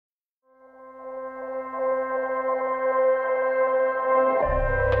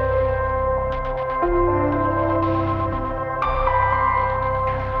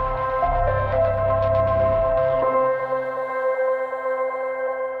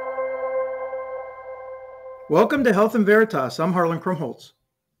Welcome to Health in Veritas. I'm Harlan Krumholtz.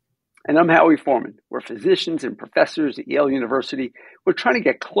 And I'm Howie Foreman. We're physicians and professors at Yale University. We're trying to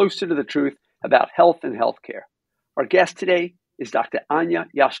get closer to the truth about health and healthcare. Our guest today is Dr. Ania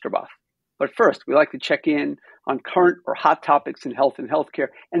Jastreboff. But first, we like to check in on current or hot topics in health and healthcare.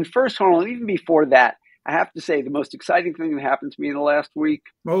 And first, Harlan, even before that, I have to say the most exciting thing that happened to me in the last week.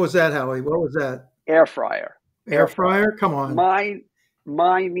 What was that, Howie? What was that? Air fryer. Air fryer? Come on.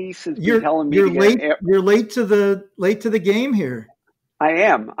 My niece has been telling me you're late to the game here. I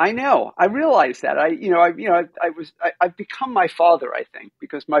am. I know. I realize that. I've become my father, I think,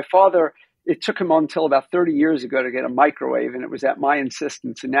 because my father, it took him until about 30 years ago to get a microwave, and it was at my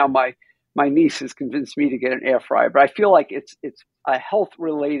insistence. And now my niece has convinced me to get an air fryer. But I feel like it's a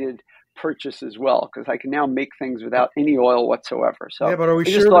health-related purchase as well, because I can now make things without any oil whatsoever. So yeah, but are we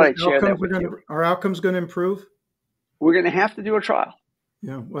sure our outcome's going to improve? We're going to have to do a trial.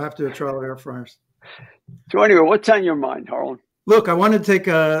 Yeah, we'll have to do a trial of air fryers. So anyway, what's on your mind, Harlan? Look, I want to take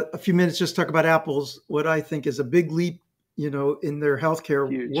a few minutes just to talk about Apple's, what I think is a big leap, in their healthcare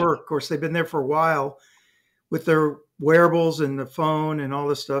work. Of course, they've been there for a while with their wearables and the phone and all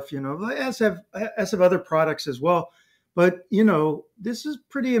this stuff, as have other products as well. But, this is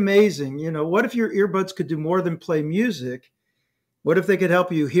pretty amazing. What if your earbuds could do more than play music? What if they could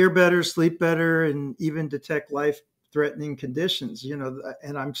help you hear better, sleep better, and even detect life-threatening conditions?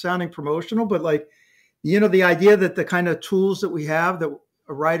 And I'm sounding promotional, but the idea that the kind of tools that we have that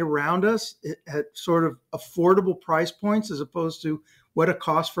are right around us at sort of affordable price points, as opposed to what it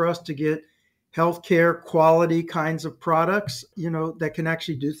costs for us to get healthcare quality kinds of products, that can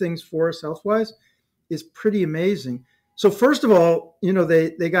actually do things for us health-wise, is pretty amazing. So first of all,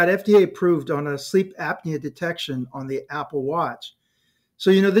 they got FDA approved on a sleep apnea detection on the Apple Watch. So,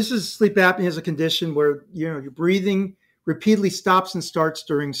 this is sleep apnea is a condition where, your breathing repeatedly stops and starts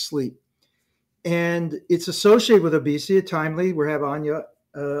during sleep. And it's associated with obesity. Timely, we have Ania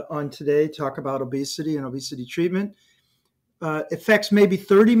on today to talk about obesity and obesity treatment. Affects maybe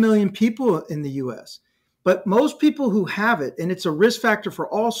 30 million people in the U.S. But most people who have it, and it's a risk factor for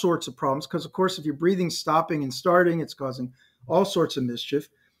all sorts of problems, because of course, if your breathing's stopping and starting, it's causing all sorts of mischief.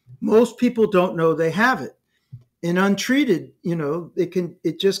 Most people don't know they have it. And untreated,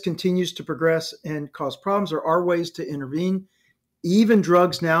 it just continues to progress and cause problems. There are ways to intervene, even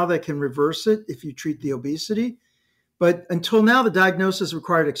drugs now that can reverse it if you treat the obesity. But until now, the diagnosis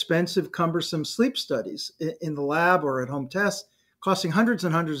required expensive, cumbersome sleep studies in the lab or at home tests, costing hundreds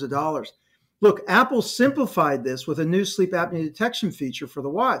and hundreds of dollars. Look, Apple simplified this with a new sleep apnea detection feature for the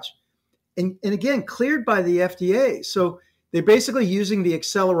watch. And again, cleared by the FDA. So they're basically using the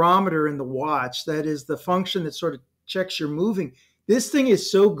accelerometer in the watch. That is the function that sort of checks you're moving. This thing is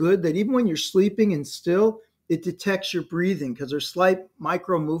so good that even when you're sleeping and still, it detects your breathing, because there's slight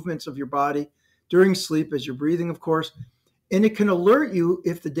micro movements of your body during sleep as you're breathing, of course. And it can alert you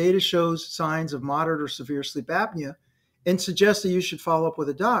if the data shows signs of moderate or severe sleep apnea and suggest that you should follow up with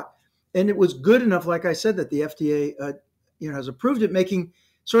a doc. And it was good enough, like I said, that the FDA has approved it, making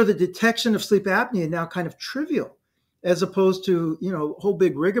sort of the detection of sleep apnea now kind of trivial, as opposed to, a whole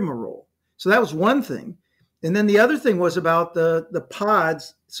big rigmarole. So that was one thing. And then the other thing was about the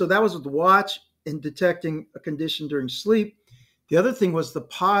pods. So that was with the watch and detecting a condition during sleep. The other thing was the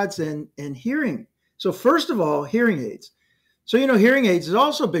pods and hearing. So first of all, hearing aids. So, hearing aids is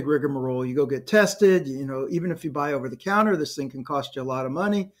also a big rigmarole. You go get tested, even if you buy over the counter, this thing can cost you a lot of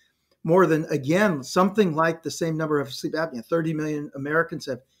money. More than, again, something like the same number of sleep apnea. 30 million Americans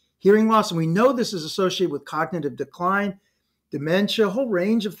have hearing loss. And we know this is associated with cognitive decline, dementia, a whole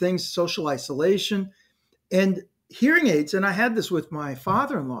range of things, social isolation. And hearing aids, and I had this with my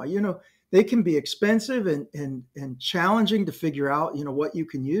father-in-law, they can be expensive and challenging to figure out, what you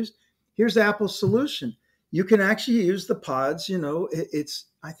can use. Here's Apple's solution. You can actually use the pods,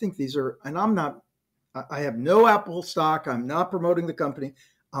 I think these are, and I have no Apple stock. I'm not promoting the company.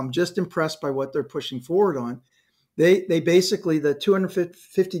 I'm just impressed by what they're pushing forward on. They basically, the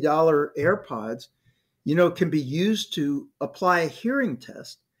 $250 AirPods, can be used to apply a hearing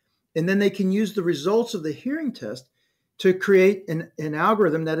test. And then they can use the results of the hearing test to create an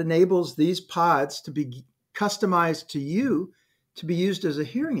algorithm that enables these pods to be customized to you to be used as a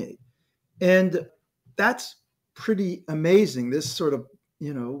hearing aid. And that's pretty amazing. This sort of,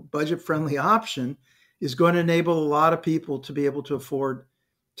 budget-friendly option is going to enable a lot of people to be able to afford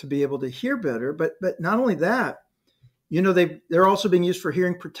to be able to hear better. But not only that, they're also being used for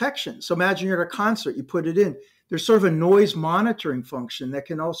hearing protection. So imagine you're at a concert, you put it in. There's sort of a noise monitoring function that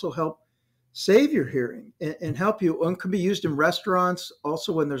can also help save your hearing and help you. And can be used in restaurants,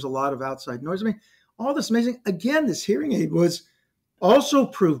 also when there's a lot of outside noise. I mean, all this amazing. Again, this hearing aid was also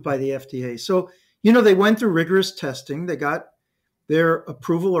approved by the FDA. So, They went through rigorous testing. They got their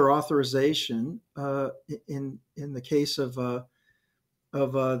approval or authorization in the case of the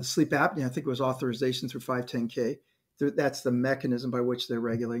sleep apnea. I think it was authorization through 510K. That's the mechanism by which they're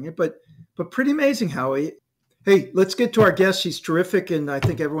regulating it. But pretty amazing, Howie. Hey, let's get to our guest. She's terrific, and I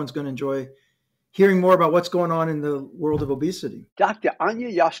think everyone's going to enjoy hearing more about what's going on in the world of obesity. Dr.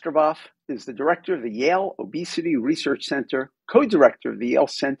 Ania Jastreboff is the director of the Yale Obesity Research Center, co-director of the Yale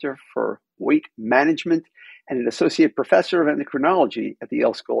Center for Weight Management, and an associate professor of endocrinology at the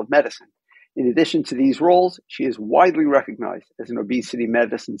Yale School of Medicine. In addition to these roles, she is widely recognized as an obesity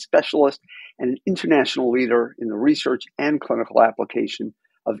medicine specialist and an international leader in the research and clinical application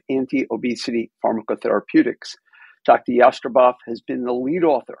of anti-obesity pharmacotherapeutics. Dr. Jastreboff has been the lead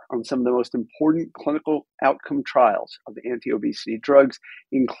author on some of the most important clinical outcome trials of anti-obesity drugs,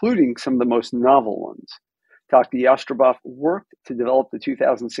 including some of the most novel ones. Dr. Jastreboff worked to develop the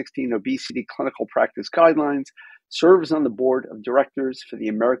 2016 Obesity Clinical Practice Guidelines, serves on the board of directors for the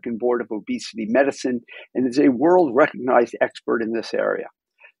American Board of Obesity Medicine, and is a world-recognized expert in this area.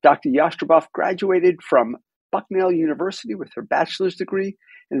 Dr. Jastreboff graduated from Bucknell University with her bachelor's degree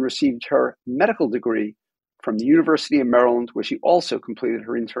and received her medical degree from the University of Maryland, where she also completed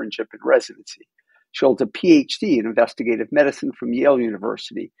her internship and residency. She holds a PhD in investigative medicine from Yale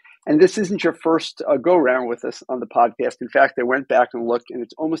University. And this isn't your first go-round with us on the podcast. In fact, I went back and looked, and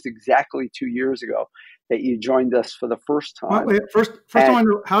it's almost exactly 2 years ago that you joined us for the first time. Wait, first I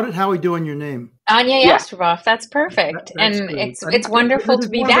wonder, how did Howie do on your name? Ania Jastreboff. That's perfect. That's and great. It's wonderful to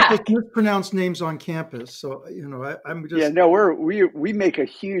be back. Mispronounced names on campus. So, I'm just... Yeah, no, we make a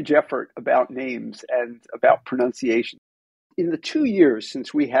huge effort about names and about pronunciation. In the 2 years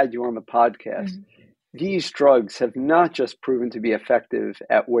since we had you on the podcast, these drugs have not just proven to be effective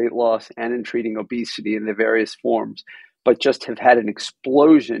at weight loss and in treating obesity in the various forms, but just have had an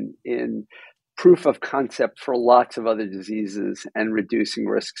explosion in proof of concept for lots of other diseases and reducing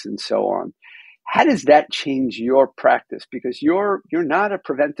risks and so on. How does that change your practice? Because you're not a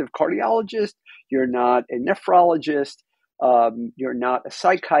preventive cardiologist, you're not a nephrologist, you're not a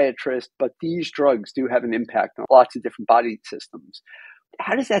psychiatrist, but these drugs do have an impact on lots of different body systems.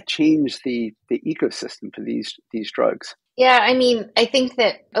 How does that change the ecosystem for these drugs? Yeah, I think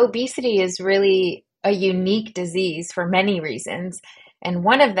that obesity is really a unique disease for many reasons. And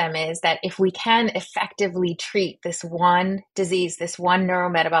one of them is that if we can effectively treat this one disease, this one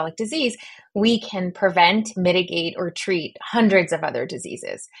neurometabolic disease, we can prevent, mitigate, or treat hundreds of other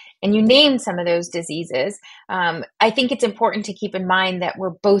diseases. And you named some of those diseases. I think it's important to keep in mind that we're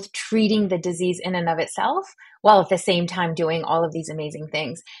both treating the disease in and of itself, while at the same time doing all of these amazing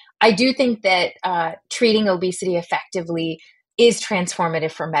things. I do think that treating obesity effectively is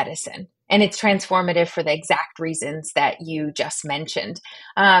transformative for medicine. And it's transformative for the exact reasons that you just mentioned.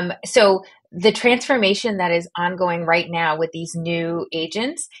 So the transformation that is ongoing right now with these new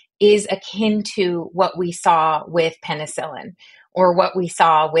agents is akin to what we saw with penicillin or what we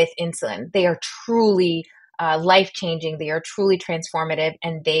saw with insulin. They are truly life-changing. They are truly transformative,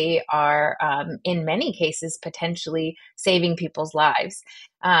 and they are, in many cases, potentially saving people's lives.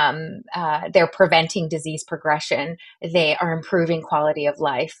 They're preventing disease progression. They are improving quality of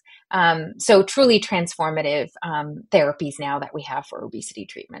life. So truly transformative therapies now that we have for obesity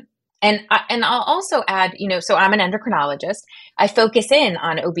treatment. And I'll also add, so I'm an endocrinologist. I focus in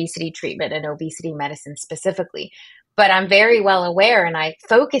on obesity treatment and obesity medicine specifically, but I'm very well aware and I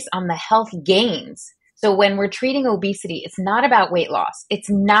focus on the health gains. So when we're treating obesity, it's not about weight loss. It's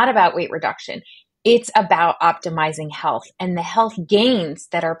not about weight reduction. It's about optimizing health and the health gains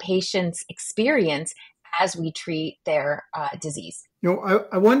that our patients experience as we treat their disease.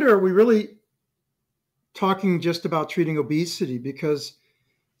 I wonder, are we really talking just about treating obesity? Because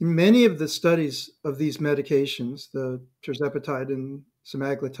in many of the studies of these medications, the tirzepatide and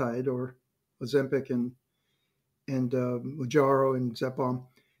semaglutide, or Ozempic and Mounjaro and Zepbound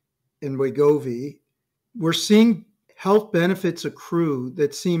and Wegovy, we're seeing health benefits accrue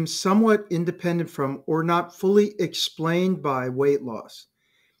that seem somewhat independent from or not fully explained by weight loss.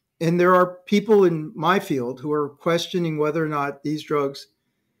 And there are people in my field who are questioning whether or not these drugs,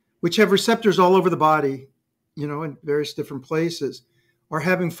 which have receptors all over the body, in various different places, are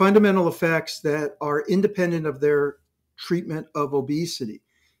having fundamental effects that are independent of their treatment of obesity.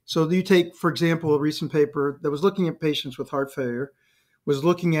 So you take, for example, a recent paper that was looking at patients with heart failure, was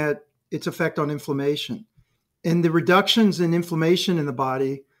looking at its effect on inflammation. And the reductions in inflammation in the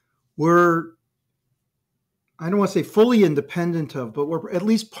body were, I don't want to say fully independent of, but were at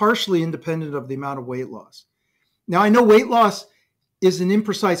least partially independent of the amount of weight loss. Now, I know weight loss is an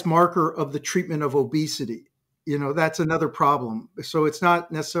imprecise marker of the treatment of obesity. That's another problem. So it's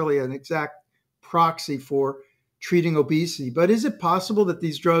not necessarily an exact proxy for treating obesity. But is it possible that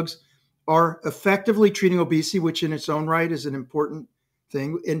these drugs are effectively treating obesity, which in its own right is an important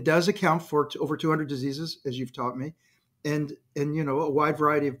thing and does account for over 200 diseases, as you've taught me, and a wide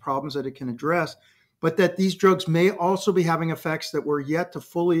variety of problems that it can address, but that these drugs may also be having effects that we're yet to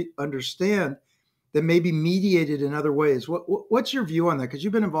fully understand that may be mediated in other ways? What's your view on that? Because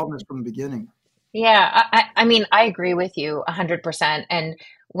you've been involved in this from the beginning. Yeah, I mean, I agree with you 100%. And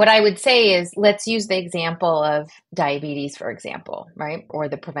what I would say is, let's use the example of diabetes, for example, right? Or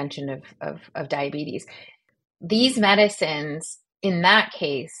the prevention of diabetes. These medicines, in that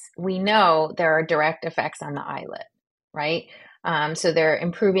case, we know there are direct effects on the islet, right? So they're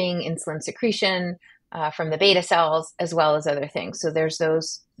improving insulin secretion from the beta cells as well as other things. So there's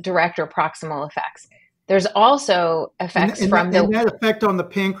those direct or proximal effects. There's also effects and that effect on the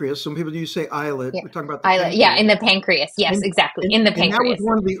pancreas. Some people say islet. Yeah. We're talking about the islet. pancreas. Yeah, in the pancreas. Yes, exactly. In the pancreas. And that was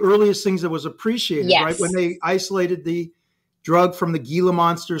one of the earliest things that was appreciated, yes. right? When they isolated the drug from the Gila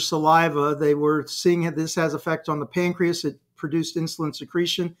monster saliva, they were seeing that this has effect on the pancreas. It produced insulin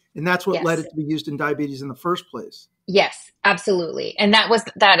secretion, and that's what led it to be used in diabetes in the first place. Yes, absolutely. And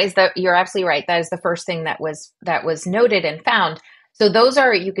you're absolutely right. That is the first thing that was noted and found. So those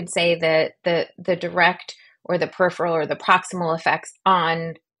are, you could say, the direct or the peripheral or the proximal effects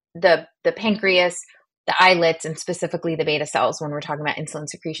on the pancreas, the islets, and specifically the beta cells when we're talking about insulin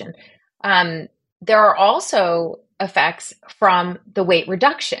secretion. There are also effects from the weight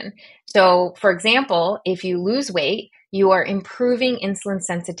reduction. So, for example, if you lose weight, you are improving insulin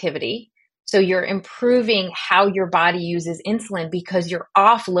sensitivity. So you're improving how your body uses insulin because you're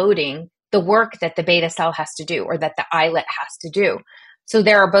offloading the work that the beta cell has to do or that the islet has to do. So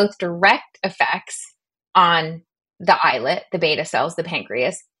there are both direct effects on the islet, the beta cells, the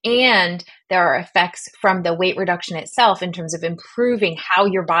pancreas, and there are effects from the weight reduction itself in terms of improving how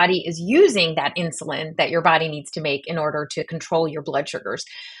your body is using that insulin that your body needs to make in order to control your blood sugars.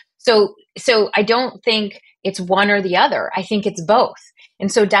 So I don't think it's one or the other. I think it's both.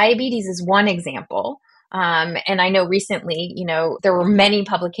 And so diabetes is one example. And I know recently, there were many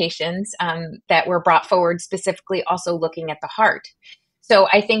publications that were brought forward specifically also looking at the heart. So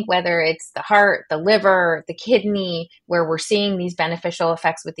I think whether it's the heart, the liver, the kidney, where we're seeing these beneficial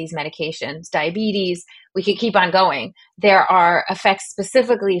effects with these medications, diabetes, we could keep on going. There are effects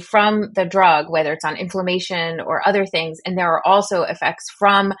specifically from the drug, whether it's on inflammation or other things. And there are also effects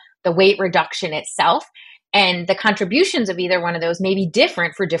from the weight reduction itself. And the contributions of either one of those may be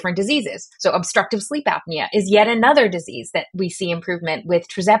different for different diseases. So obstructive sleep apnea is yet another disease that we see improvement with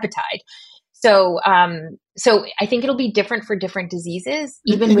tirzepatide. So I think it'll be different for different diseases,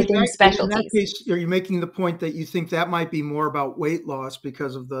 even within specialties. In that case, are you making the point that you think that might be more about weight loss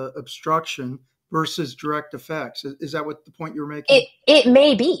because of the obstruction versus direct effects? Is that what the point you're making? It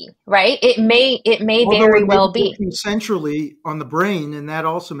may be, right? It may very well be centrally on the brain, and that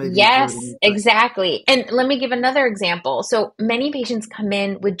also may be. Yes, exactly. And let me give another example. So many patients come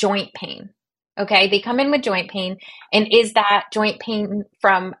in with joint pain. Okay, they come in with joint pain, and is that joint pain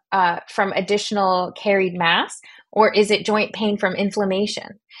from additional carried mass, or is it joint pain from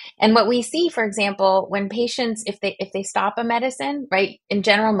inflammation? And what we see, for example, when patients, if they stop a medicine, right, in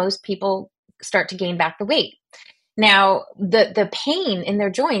general, most people start to gain back the weight. Now, the pain in their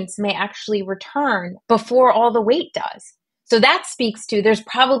joints may actually return before all the weight does. So that speaks to there's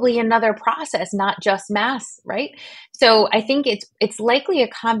probably another process, not just mass, right? So I think it's likely a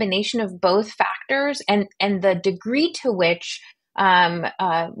combination of both factors, and the degree to which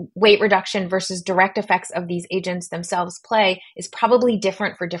weight reduction versus direct effects of these agents themselves play is probably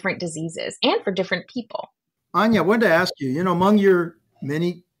different for different diseases and for different people. Ania, I wanted to ask you, among your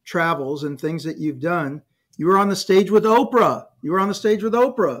many travels and things that you've done, you were on the stage with Oprah.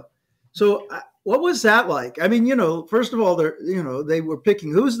 So what was that like? I mean, first of all, they were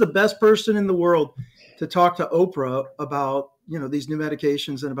picking who's the best person in the world to talk to Oprah about, these new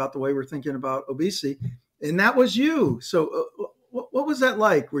medications and about the way we're thinking about obesity. And that was you. So what was that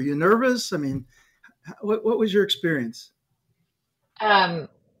like? Were you nervous? I mean, what was your experience? Oprah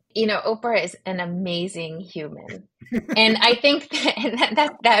is an amazing human. And I think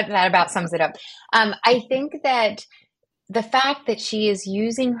that about sums it up. I think that the fact that she is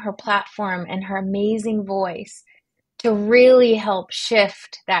using her platform and her amazing voice to really help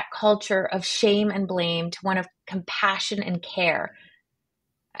shift that culture of shame and blame to one of compassion and care.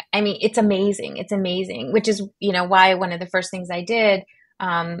 I mean, it's amazing. It's amazing, which is, why one of the first things I did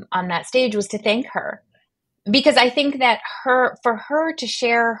on that stage was to thank her. Because I think that for her to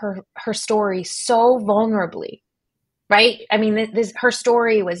share her story so vulnerably, right? I mean, her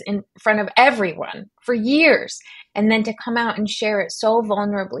story was in front of everyone for years. And then to come out and share it so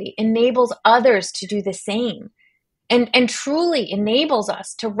vulnerably enables others to do the same, and truly enables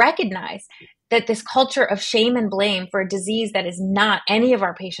us to recognize that this culture of shame and blame for a disease that is not any of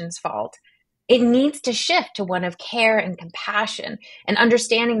our patients' fault, it needs to shift to one of care and compassion, and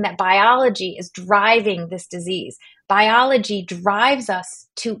understanding that biology is driving this disease. Biology drives us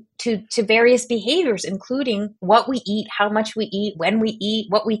to various behaviors, including what we eat, how much we eat, when we eat,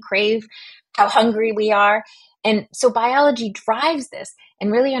 what we crave, how hungry we are. And so biology drives this,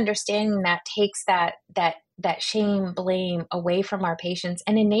 and really understanding that takes that shame, blame away from our patients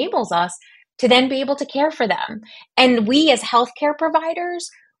and enables us to then be able to care for them. And we as healthcare providers,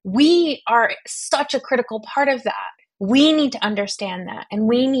 we are such a critical part of that. We need to understand that, and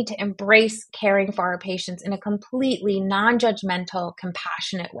we need to embrace caring for our patients in a completely non-judgmental,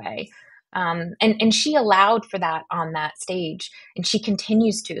 compassionate way. And she allowed for that on that stage, and she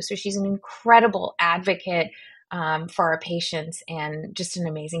continues to. So she's an incredible advocate for our patients, and just an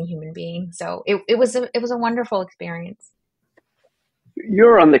amazing human being. So it was a wonderful experience.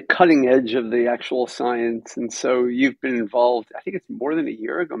 You're on the cutting edge of the actual science, and so you've been involved, I think it's more than a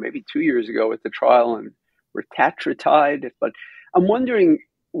year ago, maybe 2 years ago, with the trial on retatrutide. But I'm wondering,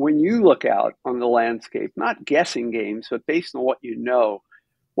 when you look out on the landscape, not guessing games, but based on what you know,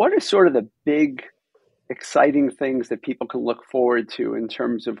 what are sort of the big, exciting things that people can look forward to in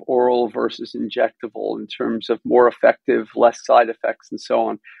terms of oral versus injectable, in terms of more effective, less side effects, and so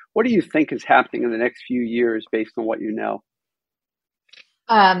on? What do you think is happening in the next few years based on what you know?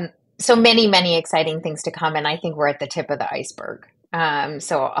 So many exciting things to come, and I think we're at the tip of the iceberg.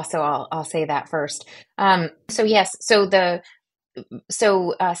 So I'll say that first. Semaglutide,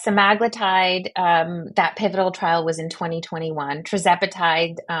 that pivotal trial was in 2021.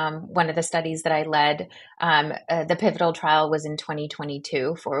 Tirzepatide, one of the studies that I led, the pivotal trial was in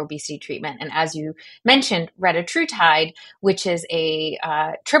 2022 for obesity treatment. And as you mentioned, retatrutide, which is a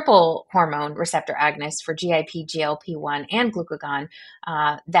triple hormone receptor agonist for GIP, GLP-1, and glucagon,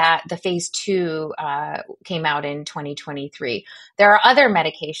 that the phase 2 came out in 2023. There are other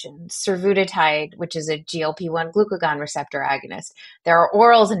medications, survodutide, which is a GLP-1 glucagon receptor agonist. There are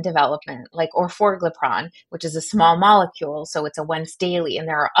orals in development, like orforglipron, which is a small molecule, so it's a once daily, and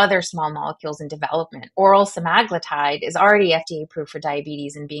there are other small molecules in development. Oral semaglutide is already FDA approved for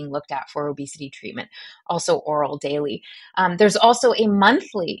diabetes and being looked at for obesity treatment, also oral daily. There's also a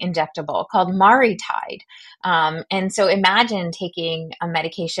monthly injectable called MariTide. And so imagine taking a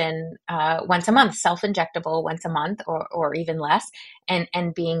medication once a month, self-injectable once a month, or even less,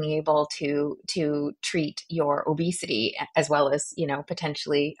 and being able to treat your obesity, as well as,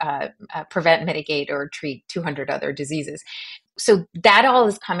 potentially prevent, mitigate, or treat 200 other diseases. So that all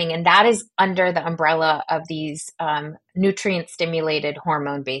is coming, and that is under the umbrella of these nutrient-stimulated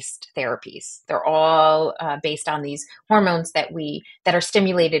hormone-based therapies. They're all based on these hormones that are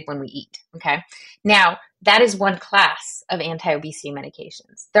stimulated when we eat. Okay, now that is one class of anti-obesity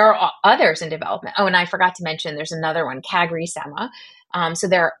medications. There are others in development. Oh, and I forgot to mention, there's another one, CagriSema. So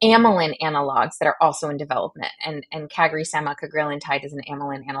there are amylin analogs that are also in development, and CagriSema, cagrilintide, is an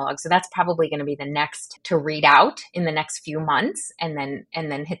amylin analog. So that's probably going to be the next to read out in the next few months, and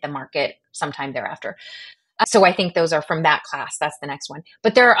then hit the market sometime thereafter. So I think those are from that class. That's the next one.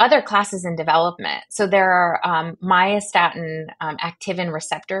 But there are other classes in development. So there are myostatin activin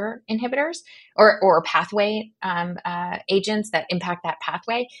receptor inhibitors, or pathway agents that impact that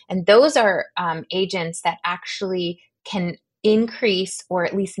pathway. And those are agents that actually can increase or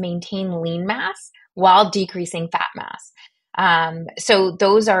at least maintain lean mass while decreasing fat mass. So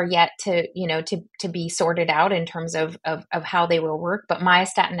those are yet to be sorted out in terms of how they will work, but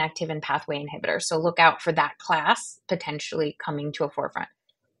myostatin activin pathway inhibitors. So look out for that class potentially coming to a forefront.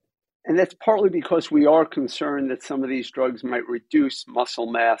 And that's partly because we are concerned that some of these drugs might reduce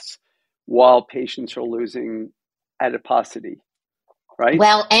muscle mass while patients are losing adiposity, right?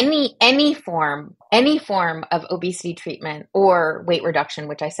 Well, any form of obesity treatment or weight reduction,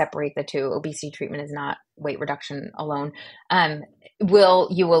 which I separate the two. Obesity treatment is not weight reduction alone.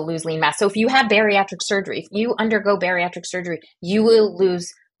 You will lose lean mass. So if you have bariatric surgery, if you undergo bariatric surgery, you will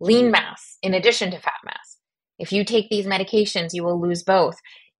lose lean mass in addition to fat mass. If you take these medications, you will lose both.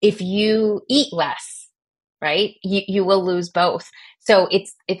 If you eat less, right, you will lose both. So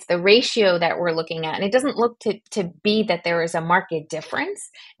it's the ratio that we're looking at, and it doesn't look to be that there is a market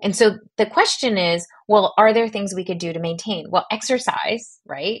difference. And so the question is, well, are there things we could do to maintain? Well, exercise,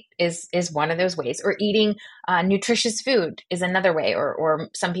 right, is one of those ways, or eating nutritious food is another way, or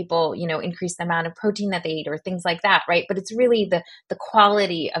some people, increase the amount of protein that they eat, or things like that, right? But it's really the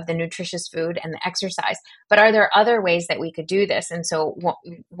quality of the nutritious food and the exercise. But are there other ways that we could do this? And so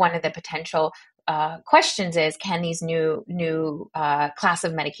one of the potential questions is, can these new class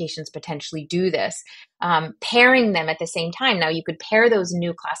of medications potentially do this? Pairing them at the same time. Now, you could pair those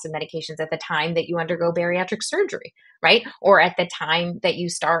new class of medications at the time that you undergo bariatric surgery, right? Or at the time that you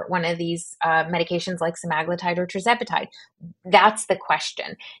start one of these medications like semaglutide or tirzepatide. That's the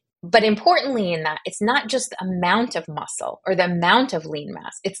question. But importantly in that, it's not just the amount of muscle or the amount of lean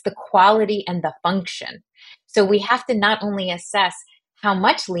mass, it's the quality and the function. So we have to not only assess how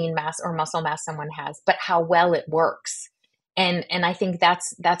much lean mass or muscle mass someone has, but how well it works. And I think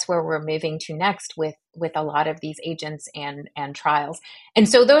that's where we're moving to next with a lot of these agents and trials. And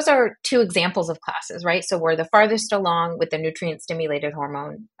so those are two examples of classes, right? So we're the farthest along with the nutrient stimulated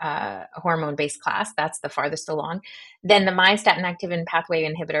hormone-based class. That's the farthest along. Then the myostatin activin pathway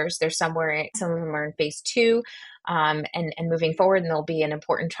inhibitors, some of them are in phase 2. And moving forward, and there'll be an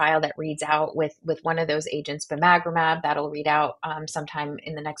important trial that reads out with one of those agents, bimagrumab, that'll read out sometime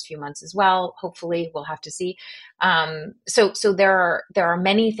in the next few months as well. Hopefully, we'll have to see. So there are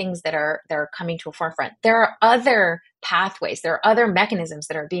many things that are coming to a forefront. There are other pathways, there are other mechanisms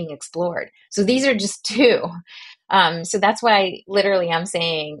that are being explored. So these are just two. So that's why literally I'm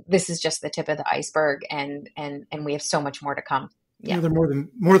saying this is just the tip of the iceberg, and we have so much more to come. Yeah, there are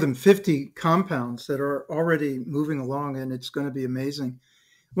more than 50 compounds that are already moving along, and it's going to be amazing.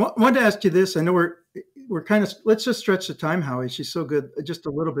 I wanted to ask you this. I know we're kind of, let's just stretch the time, Howie. She's so good, just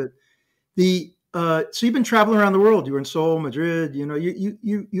a little bit. So you've been traveling around the world. You were in Seoul, Madrid.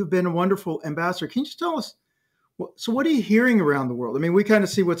 You've been a wonderful ambassador. Can you just tell us? So what are you hearing around the world? I mean, we kind of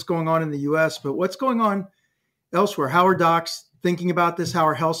see what's going on in the U.S., but what's going on elsewhere? How are docs thinking about this? How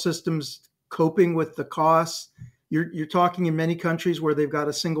are health systems coping with the costs? You're talking in many countries where they've got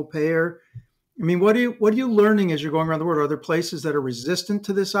a single payer. I mean, what are you learning as you're going around the world? Are there places that are resistant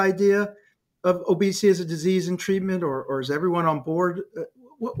to this idea of obesity as a disease and treatment, or is everyone on board?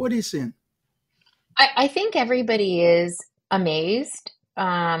 What are you seeing? I think everybody is amazed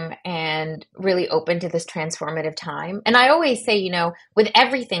and really open to this transformative time. And I always say, with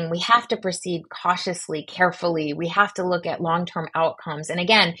everything, we have to proceed cautiously, carefully. We have to look at long-term outcomes. And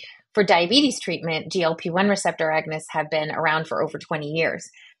again, for diabetes treatment, GLP-1 receptor agonists have been around for over 20 years.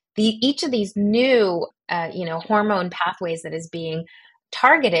 Each of these new, hormone pathways that is being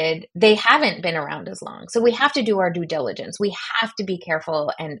targeted, they haven't been around as long. So we have to do our due diligence. We have to be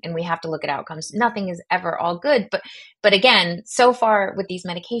careful, and we have to look at outcomes. Nothing is ever all good. But again, so far with these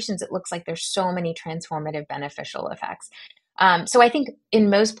medications, it looks like there's so many transformative beneficial effects. So I think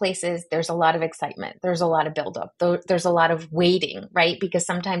in most places, there's a lot of excitement. There's a lot of buildup. There's a lot of waiting, right? Because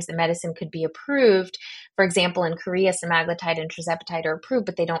sometimes the medicine could be approved. For example, in Korea, semaglutide and tirzepatide are approved,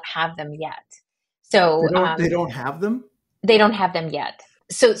 but they don't have them yet. So they don't have them? They don't have them yet.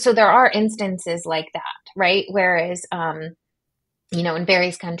 So there are instances like that, right? Whereas, in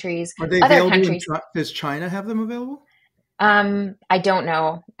various countries, are they available? Does China have them available? I don't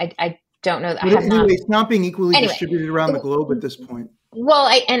know. I don't know. It's not being equally distributed around the globe at this point. Well,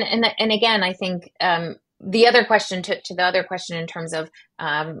 and again, I think the other question to the other question in terms of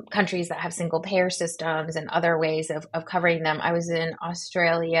countries that have single payer systems and other ways of covering them. I was in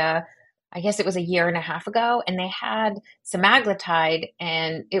Australia, I guess it was a year and a half ago, and they had semaglutide,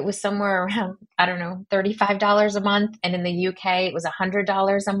 and it was somewhere around, I don't know, $35 a month. And in the UK, it was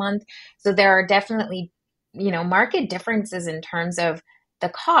 $100 a month. So there are definitely, market differences in terms of the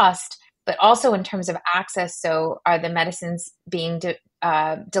cost, but also in terms of access. So are the medicines being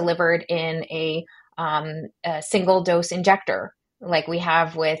delivered in a single dose injector, like we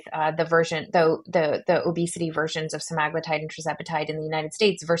have with the obesity versions of semaglutide and tirzepatide in the United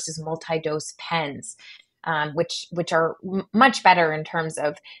States, versus multi-dose pens, which are much better in terms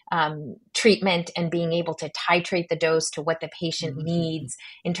of treatment and being able to titrate the dose to what the patient needs,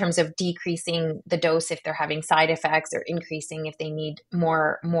 in terms of decreasing the dose if they're having side effects, or increasing if they need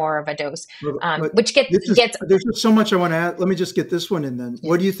more of a dose. Which gets there's just so much I want to add. Let me just get this one in then. Yeah.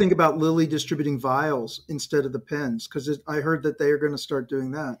 What do you think about Lilly distributing vials instead of the pens? Because I heard that they are going to start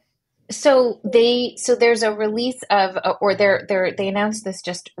doing that. So there's a release of, or they announced this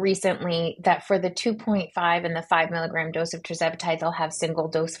just recently, that for the 2.5 and the 5 milligram dose of tirzepatide, they'll have single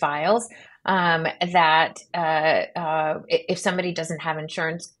dose vials, that if somebody doesn't have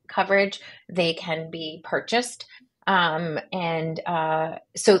insurance coverage, they can be purchased. So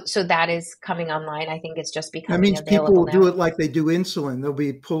that is coming online. I think it's just That becoming means people available will now. do it like they do insulin. They'll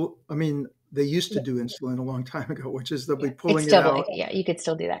be they used to do insulin a long time ago, which is they'll be pulling it out. You could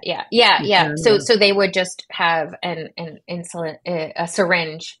still do that. Yeah. So they would just have an insulin, a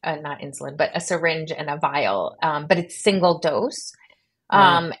syringe, not insulin, but a syringe and a vial. But it's single dose.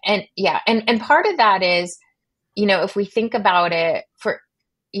 And part of that is, if we think about it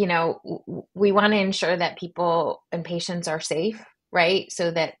we want to ensure that people and patients are safe, right?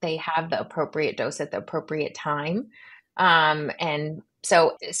 So that they have the appropriate dose at the appropriate time.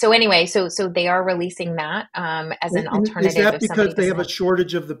 So they are releasing that as an alternative. Is that because they have a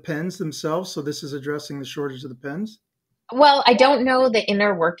shortage of the pens themselves? So this is addressing the shortage of the pens? Well, I don't know the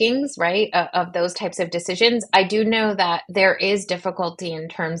inner workings, right, of those types of decisions. I do know that there is difficulty in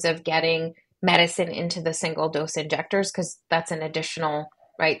terms of getting medicine into the single dose injectors, because that's an additional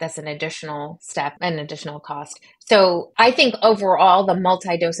step, an additional cost. So I think overall, the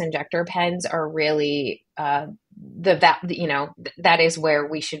multi-dose injector pens are really that is where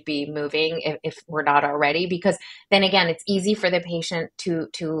we should be moving if we're not already, because then again, it's easy for the patient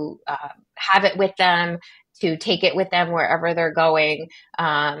to have it with them, to take it with them wherever they're going,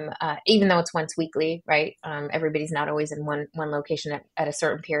 even though it's once weekly, right? Everybody's not always in one location at a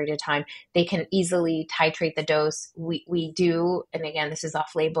certain period of time. They can easily titrate the dose. We do, and again, this is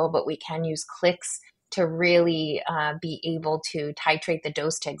off label, but we can use clicks to really be able to titrate the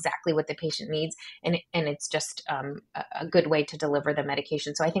dose to exactly what the patient needs. And it's just a good way to deliver the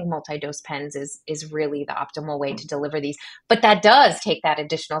medication. So I think multi-dose pens is really the optimal way to deliver these. But that does take that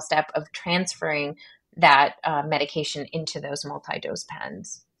additional step of transferring that medication into those multi-dose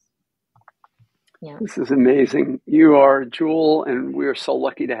pens. Yeah. This is amazing. You are a jewel, and we're so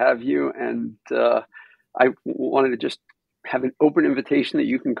lucky to have you. And I wanted to just have an open invitation that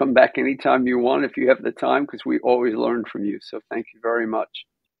you can come back anytime you want if you have the time, because we always learn from you. So thank you very much.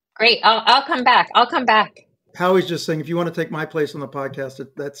 Great. I'll come back. Howie's just saying, if you want to take my place on the podcast,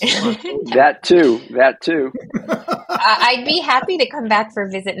 that's that too. I'd be happy to come back for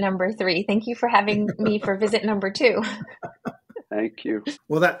visit number 3. Thank you for having me for visit number 2. Thank you.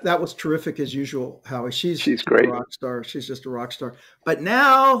 Well, that was terrific as usual, Howie. She's great. A rock star. She's just a rock star. But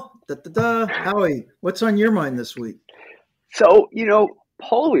now, Howie, what's on your mind this week? So,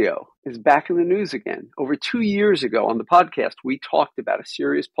 polio is back in the news again. Over 2 years ago on the podcast, we talked about a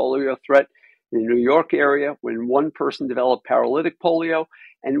serious polio threat in the New York area when one person developed paralytic polio,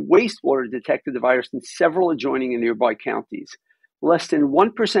 and wastewater detected the virus in several adjoining and nearby counties. Less than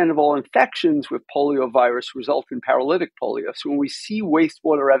 1% of all infections with polio virus result in paralytic polio. So when we see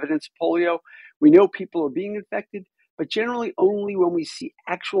wastewater evidence of polio, we know people are being infected, but generally only when we see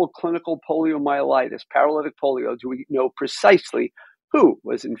actual clinical poliomyelitis, paralytic polio, do we know precisely who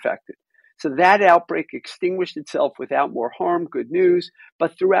was infected. So that outbreak extinguished itself without more harm, good news.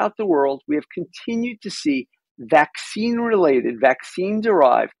 But throughout the world, we have continued to see vaccine-related,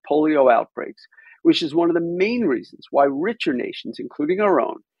 vaccine-derived polio outbreaks, which is one of the main reasons why richer nations, including our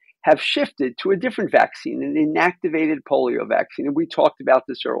own, have shifted to a different vaccine, an inactivated polio vaccine. And we talked about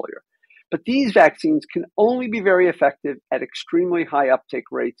this earlier. But these vaccines can only be very effective at extremely high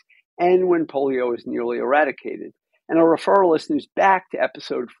uptake rates and when polio is nearly eradicated. And I'll refer our listeners back to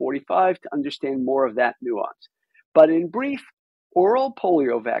episode 45 to understand more of that nuance. But in brief, oral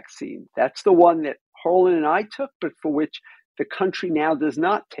polio vaccine, that's the one that Harlan and I took, but for which the country now does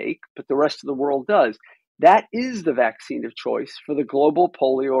not take, but the rest of the world does. That is the vaccine of choice for the Global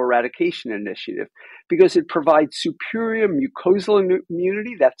Polio Eradication Initiative because it provides superior mucosal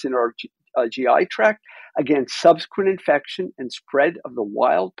immunity, that's in our GI tract, against subsequent infection and spread of the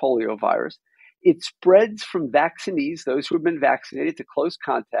wild polio virus. It spreads from vaccinees, those who have been vaccinated, to close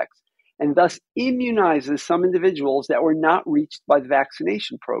contacts, and thus immunizes some individuals that were not reached by the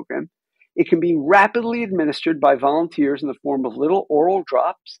vaccination program. It can be rapidly administered by volunteers in the form of little oral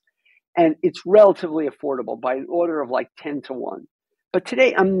drops, and it's relatively affordable by an order of like 10 to 1. But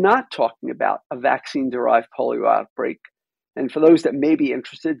today, I'm not talking about a vaccine-derived polio outbreak. And for those that may be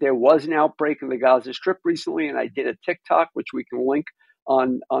interested, there was an outbreak in the Gaza Strip recently, and I did a TikTok, which we can link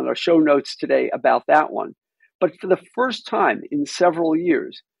on our show notes today about that one. But for the first time in several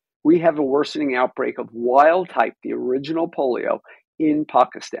years, we have a worsening outbreak of wild type, the original polio, in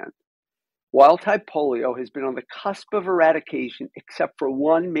Pakistan. Wild type polio has been on the cusp of eradication except for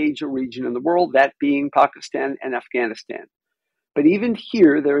one major region in the world, that being Pakistan and Afghanistan. But even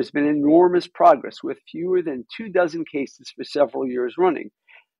here, there has been enormous progress with fewer than 24 cases for several years running.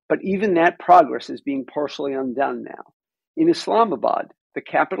 But even that progress is being partially undone now. In Islamabad, the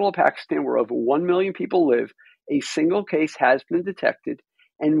capital of Pakistan, where over 1 million people live, a single case has been detected,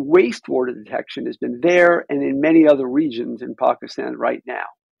 And wastewater detection has been there and in many other regions in Pakistan right now.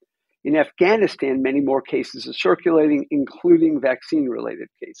 In Afghanistan, many more cases are circulating, including vaccine-related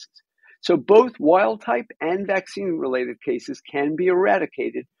cases. So both wild-type and vaccine-related cases can be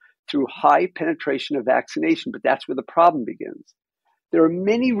eradicated through high penetration of vaccination, but that's where the problem begins. There are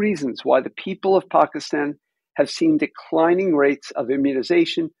many reasons why the people of Pakistan have seen declining rates of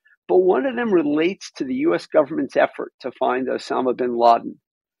immunization, but one of them relates to the U.S. government's effort to find Osama bin Laden.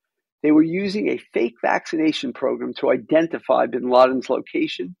 They were using a fake vaccination program to identify bin Laden's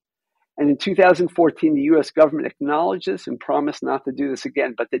location. And in 2014, the U.S. government acknowledged this and promised not to do this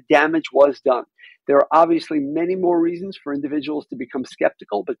again, but the damage was done. There are obviously many more reasons for individuals to become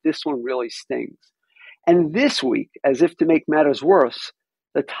skeptical, but this one really stings. And this week, as if to make matters worse,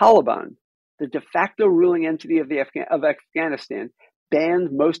 the Taliban, the de facto ruling entity of Afghanistan, banned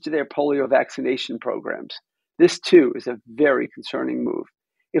most of their polio vaccination programs. This, too, is a very concerning move.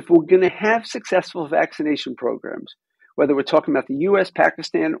 If we're going to have successful vaccination programs, whether we're talking about the U.S.,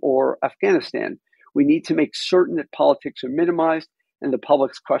 Pakistan, or Afghanistan, we need to make certain that politics are minimized and the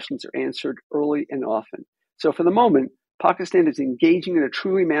public's questions are answered early and often. So for the moment, Pakistan is engaging in a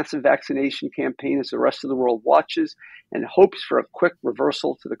truly massive vaccination campaign as the rest of the world watches and hopes for a quick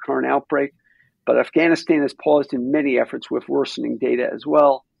reversal to the current outbreak. But Afghanistan has paused in many efforts with worsening data as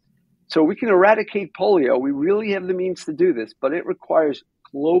well. So we can eradicate polio. We really have the means to do this, but it requires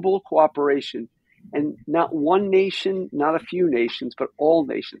global cooperation. And not one nation, not a few nations, but all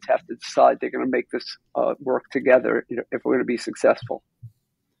nations have to decide they're going to make this work together if we're going to be successful.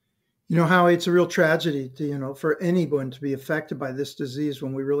 You know, Howie, it's a real tragedy to, for anyone to be affected by this disease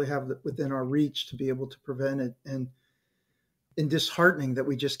when we really have it within our reach to be able to prevent it. And disheartening that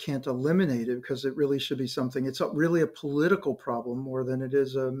we just can't eliminate it because it really should be something. It's really a political problem more than it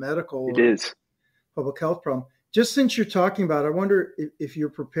is a medical or public health problem. Just since you're talking about it, I wonder if you're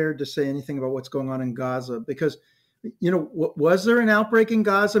prepared to say anything about what's going on in Gaza, because, was there an outbreak in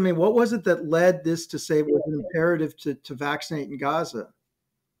Gaza? I mean, what was it that led this to say it was an imperative to vaccinate in Gaza?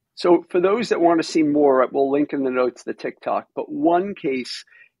 So for those that want to see more, we'll link in the notes the TikTok, but one case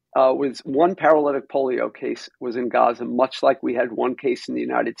was one paralytic polio case was in Gaza, much like we had one case in the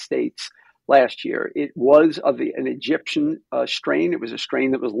United States last year. It was of an Egyptian strain. It was a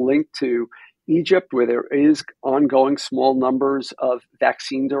strain that was linked to Egypt, where there is ongoing small numbers of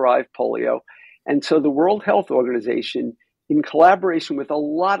vaccine-derived polio. And so the World Health Organization, in collaboration with a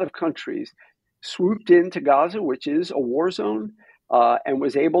lot of countries, swooped into Gaza, which is a war zone, and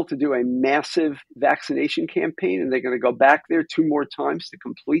was able to do a massive vaccination campaign. And they're going to go back there 2 more times to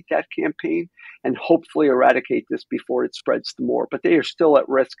complete that campaign and hopefully eradicate this before it spreads to more. But they are still at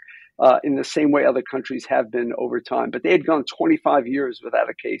risk in the same way other countries have been over time. But they had gone 25 years without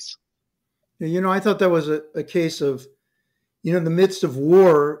a case. I thought that was a case of, in the midst of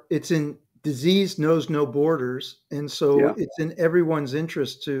war, it's in disease knows no borders. And so it's in everyone's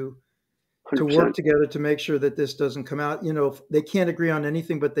interest to 100%. Work together to make sure that this doesn't come out. They can't agree on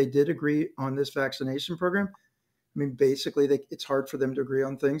anything, but they did agree on this vaccination program. I mean, basically, it's hard for them to agree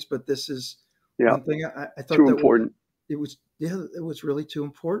on things, but this is one thing I thought too important. It was really too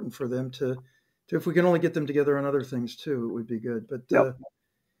important for them to if we can only get them together on other things too, it would be good.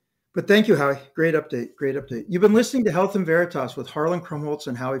 But thank you, Howie. Great update. You've been listening to Health in Veritas with Harlan Krumholtz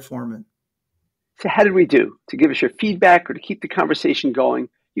and Howie Foreman. So how did we do? To give us your feedback or to keep the conversation going,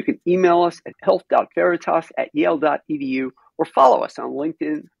 you can email us at health.veritas@yale.edu or follow us on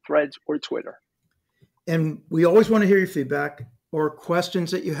LinkedIn, Threads, or Twitter. And we always want to hear your feedback or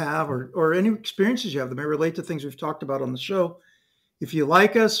questions that you have or any experiences you have that may relate to things we've talked about on the show. If you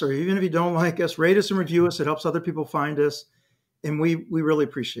like us or even if you don't like us, rate us and review us. It helps other people find us. And we really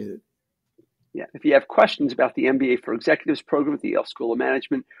appreciate it. Yeah. If you have questions about the MBA for Executives program at the Yale School of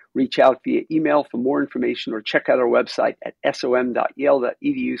Management, reach out via email for more information or check out our website at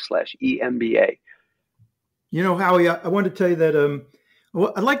som.yale.edu/EMBA. Howie, I wanted to tell you that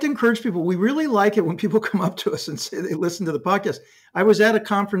I'd like to encourage people. We really like it when people come up to us and say they listen to the podcast. I was at a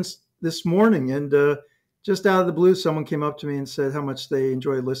conference this morning and just out of the blue, someone came up to me and said how much they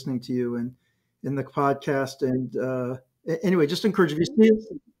enjoy listening to you and in the podcast. And anyway, just encourage you. If you see us,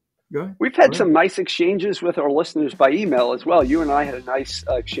 go ahead. We've had some nice exchanges with our listeners by email as well. You and I had a nice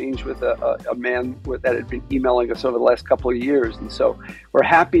exchange with a man that had been emailing us over the last couple of years. And so we're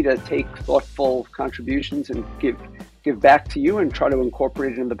happy to take thoughtful contributions and give back to you and try to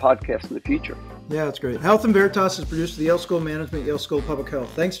incorporate it in the podcast in the future. Yeah, that's great. Health in Veritas is produced at the Yale School of Management, Yale School of Public Health.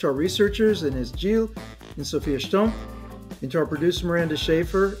 Thanks to our researchers, Ines Gil and Sophia Stump, and to our producer, Miranda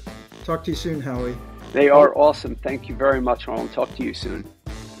Schaefer. Talk to you soon, Howie. They are awesome. Thank you very much, Harlan. Talk to you soon.